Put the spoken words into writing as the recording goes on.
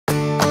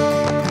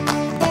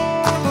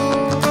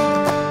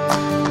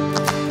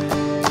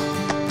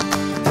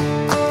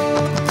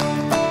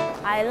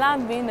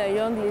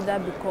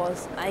leader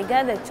because I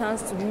get a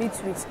chance to meet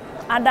with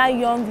other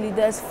young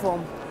leaders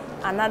from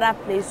another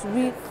place.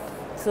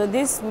 So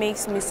this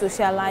makes me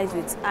socialize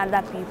with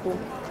other people,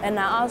 and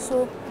I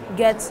also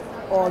get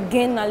or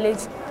gain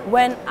knowledge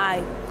when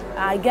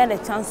I get a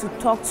chance to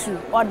talk to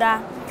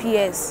other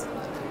peers.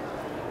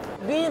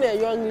 Being a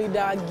young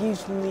leader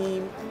gives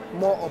me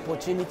more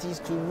opportunities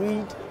to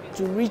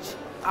reach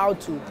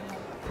out to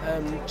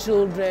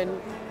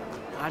children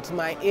at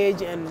my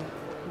age and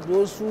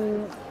those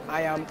who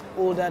I am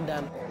older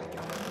than,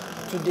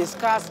 to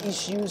discuss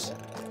issues,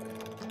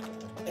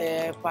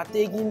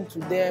 partaking to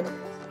them,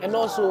 and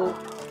also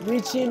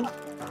reaching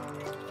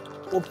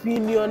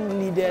opinion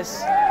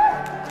leaders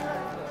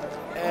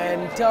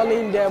and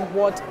telling them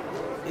what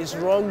is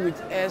wrong with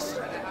us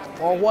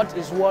or what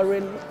is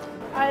worrying.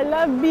 I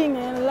love being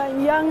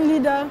a young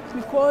leader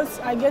because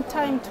I get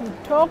time to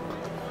talk,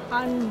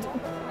 and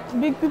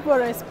big people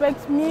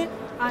respect me,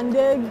 and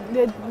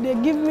they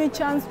give me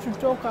chance to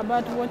talk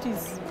about what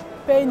is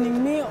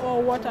paining me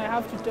or what I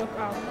have to talk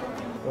about.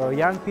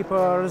 Young people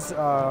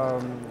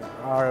are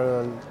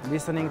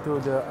listening to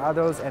the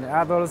adults, and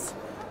adults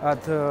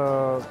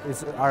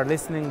are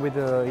listening with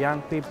the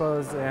young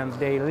people, and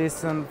they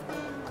listen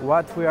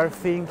what we are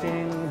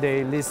thinking,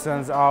 they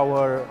listen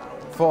our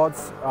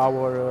thoughts,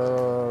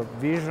 our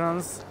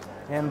visions,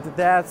 and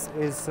that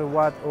is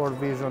what our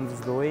vision is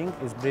doing,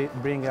 is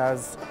bring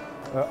us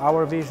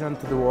our vision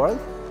to the world.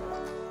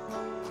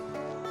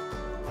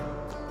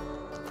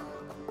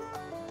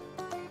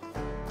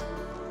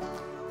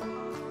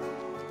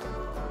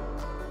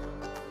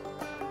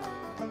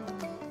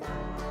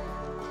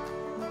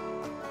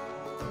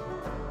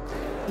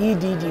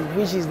 EDD,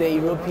 which is the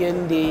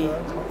European Day,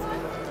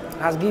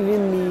 has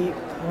given me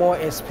more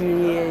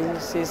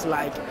experiences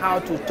like how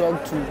to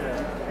talk to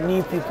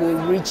new people,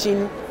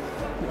 reaching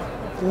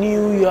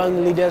new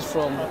young leaders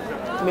from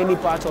many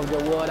parts of the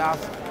world.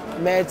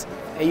 I've met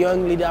a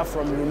young leader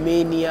from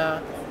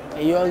Romania,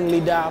 a young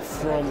leader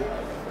from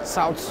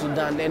South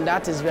Sudan, and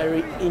that is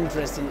very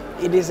interesting.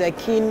 It is a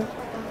keen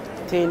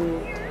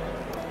thing.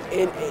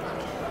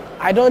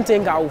 I don't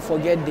think I will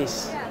forget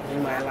this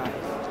in my life.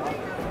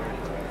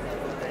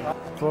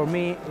 For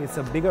me, it's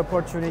a big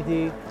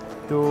opportunity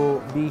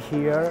to be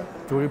here,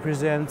 to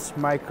represent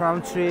my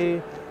country,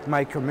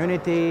 my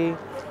community,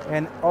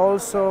 and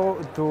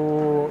also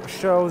to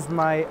show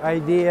my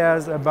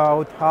ideas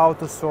about how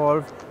to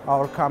solve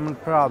our common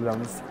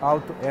problems, how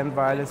to end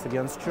violence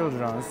against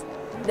children.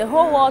 The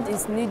whole world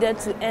is needed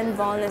to end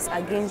violence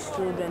against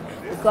children,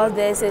 because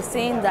there is a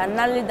saying that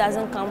knowledge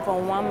doesn't come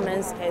from one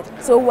man's head.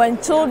 So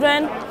when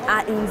children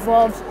are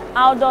involved,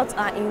 adults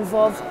are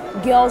involved,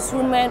 girls,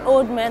 women,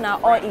 old men are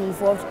all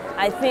involved,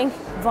 I think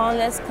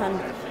violence can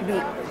be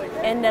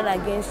ended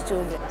against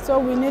children. So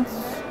we need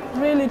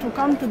really to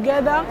come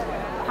together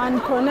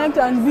and connect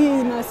and be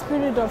in a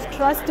spirit of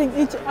trusting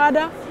each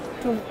other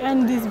to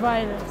end this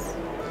violence.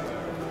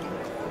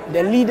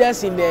 The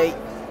leaders in the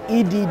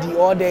EDD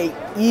or the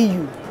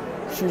EU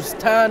should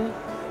stand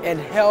and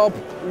help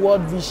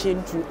World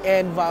Vision to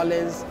end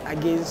violence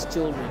against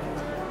children.